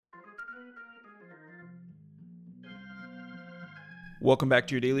Welcome back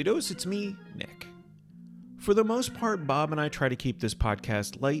to your Daily Dose. It's me, Nick. For the most part, Bob and I try to keep this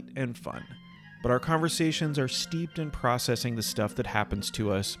podcast light and fun, but our conversations are steeped in processing the stuff that happens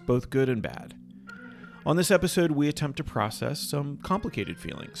to us, both good and bad. On this episode, we attempt to process some complicated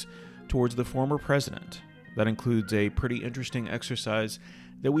feelings towards the former president. That includes a pretty interesting exercise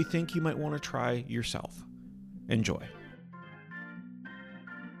that we think you might want to try yourself. Enjoy.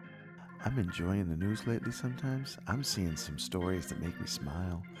 I'm enjoying the news lately sometimes. I'm seeing some stories that make me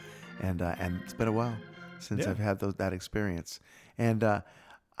smile. And it's been a while since I've had that experience. And I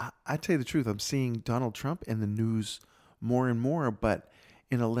tell you the truth, I'm seeing Donald Trump in the news more and more, but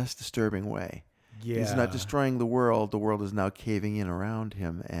in a less disturbing way. Yeah. He's not destroying the world. The world is now caving in around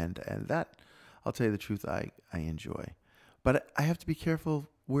him. And that, I'll tell you the truth, I enjoy. But I have to be careful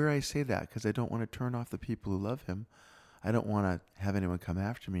where I say that because I don't want to turn off the people who love him. I don't want to have anyone come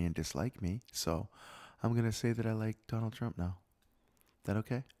after me and dislike me. So I'm going to say that I like Donald Trump now. Is that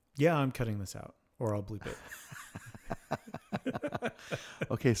okay? Yeah, I'm cutting this out, or I'll bleep it.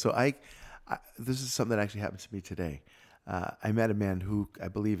 Okay, so I this is something that actually happened to me today. I met a man who I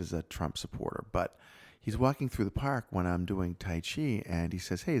believe is a Trump supporter, but he's walking through the park when I'm doing Tai Chi, and he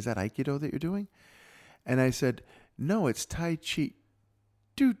says, "Hey, is that Aikido that you're doing?" And I said, "No, it's Tai Chi."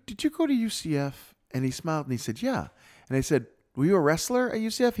 Dude, did you go to UCF? And he smiled and he said, "Yeah." And I said, "Were you a wrestler at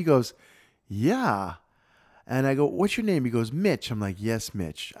UCF?" He goes, "Yeah." And I go, "What's your name?" He goes, "Mitch." I'm like, "Yes,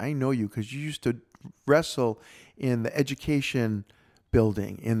 Mitch. I know you because you used to wrestle in the education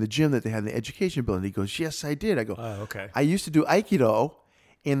building, in the gym that they had in the education building." He goes, "Yes, I did." I go, Oh, okay. "I used to do Aikido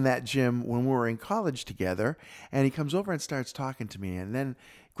in that gym when we were in college together." And he comes over and starts talking to me. And then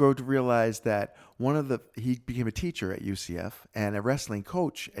grow to realize that he became a teacher at UCF and a wrestling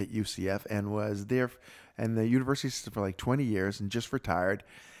coach at UCF and was there in the university system for like 20 years and just retired.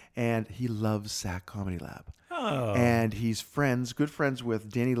 And he loves SAC Comedy Lab. Oh. And he's good friends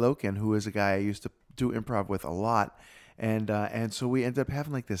with Danny Loken, who is a guy I used to do improv with a lot. And so we ended up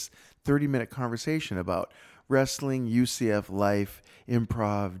having like this 30-minute conversation about wrestling, UCF life,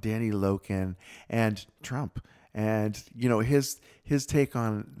 improv, Danny Loken, and Trump. And, you know, his take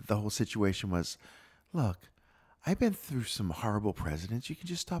on the whole situation was, "Look, I've been through some horrible presidents. You can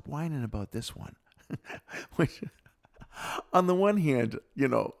just stop whining about this one." Which, on the one hand, you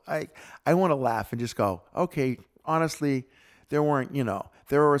know, I want to laugh and just go, okay, honestly, there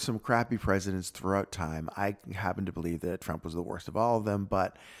were some crappy presidents throughout time. I happen to believe that Trump was the worst of all of them.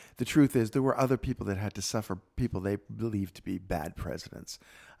 But the truth is there were other people that had to suffer, people they believed to be bad presidents.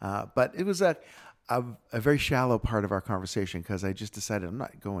 But it was a very shallow part of our conversation because I just decided I'm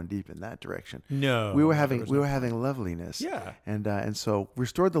not going deep in that direction. No, we were having loveliness. Yeah, and so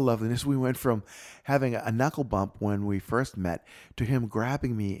restored the loveliness. We went from having a knuckle bump when we first met to him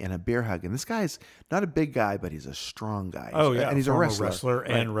grabbing me in a bear hug. And this guy's not a big guy, but he's a strong guy. Oh yeah, and he's a wrestler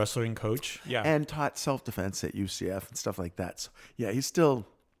right? And wrestling coach. Yeah, and taught self-defense at UCF and stuff like that. So yeah, he's still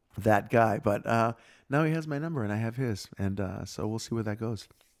that guy, but now he has my number and I have his, and so we'll see where that goes.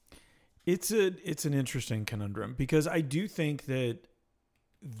 It's an interesting conundrum because I do think that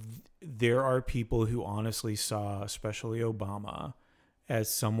there are people who honestly saw, especially Obama,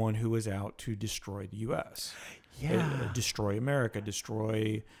 as someone who was out to destroy the U.S. Yeah, destroy America,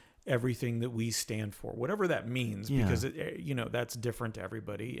 destroy everything that we stand for, whatever that means, because that's different to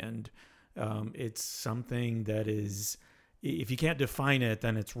everybody, and it's something that is. If you can't define it,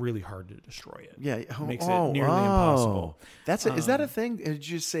 then it's really hard to destroy it. Yeah, it makes it nearly impossible. That's is that a thing? Did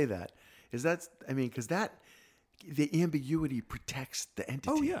you just say that? Is that? I mean, because the ambiguity protects the entity.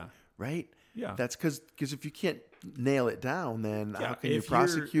 Oh yeah, right. Yeah, that's because if you can't nail it down, then how can you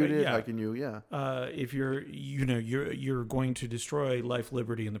prosecute it? How can you? Yeah. If you're going to destroy life,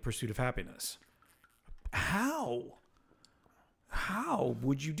 liberty, and the pursuit of happiness, how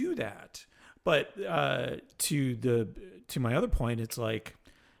would you do that? But to my other point, it's like,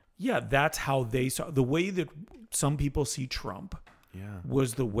 yeah, that's how they saw the way that some people see Trump. Yeah,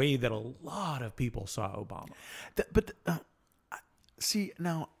 was the way that a lot of people saw Obama. See,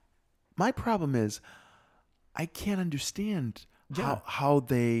 now my problem is I can't understand how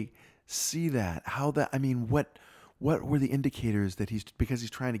they see that. What were the indicators that because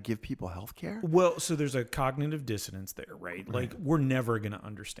he's trying to give people health care? Well, so there's a cognitive dissonance there, right? Like we're never going to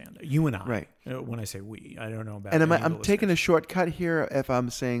understand it. You and I, right? When I say we, I don't know about. And I'm taking a shortcut here if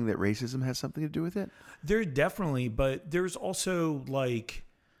I'm saying that racism has something to do with it. There definitely, but there's also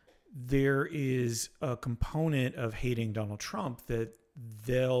there is a component of hating Donald Trump that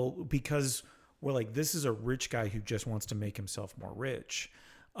because we're like, this is a rich guy who just wants to make himself more rich.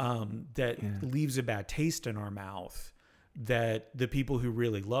 Leaves a bad taste in our mouth that the people who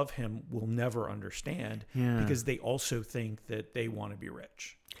really love him will never understand because they also think that they want to be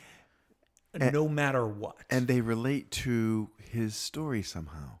rich. No matter what. And they relate to his story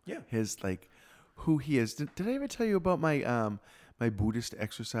somehow. Yeah. His, like, who he is. Did I ever tell you about my my Buddhist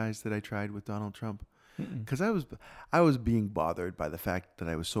exercise that I tried with Donald Trump? Because I was being bothered by the fact that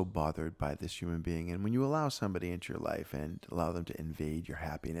I was so bothered by this human being. And when you allow somebody into your life and allow them to invade your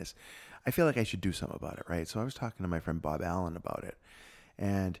happiness, I feel like I should do something about it, right? So I was talking to my friend Bob Allen about it.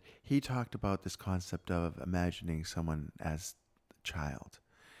 And he talked about this concept of imagining someone as a child.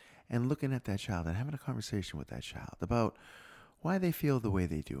 And looking at that child and having a conversation with that child about why they feel the way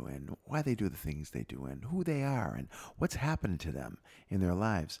they do and why they do the things they do and who they are and what's happened to them in their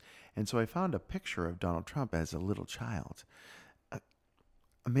lives. And so I found a picture of Donald Trump as a little child.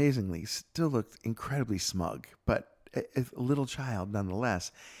 Amazingly, still looked incredibly smug, but a little child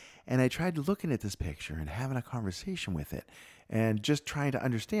nonetheless. And I tried looking at this picture and having a conversation with it and just trying to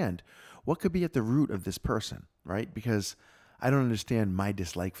understand what could be at the root of this person, right? Because I don't understand my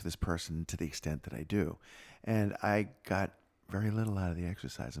dislike for this person to the extent that I do. And I got very little out of the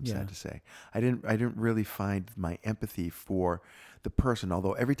exercise, I'm sad to say. I didn't really find my empathy for the person,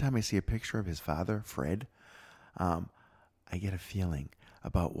 although every time I see a picture of his father, Fred, I get a feeling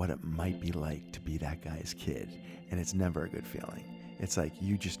about what it might be like to be that guy's kid. And it's never a good feeling. It's like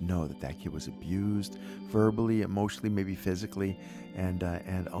you just know that that kid was abused verbally, emotionally, maybe physically, and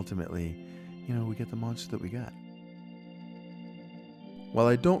ultimately, you know, we get the monster that we got. While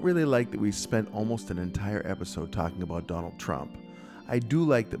I don't really like that we spent almost an entire episode talking about Donald Trump, I do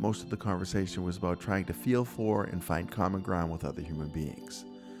like that most of the conversation was about trying to feel for and find common ground with other human beings.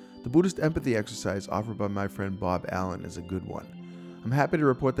 The Buddhist empathy exercise offered by my friend Bob Allen is a good one. I'm happy to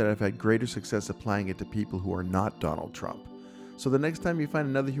report that I've had greater success applying it to people who are not Donald Trump. So the next time you find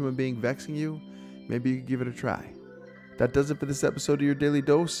another human being vexing you, maybe you could give it a try. That does it for this episode of Your Daily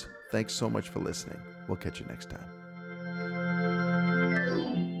Dose. Thanks so much for listening. We'll catch you next time.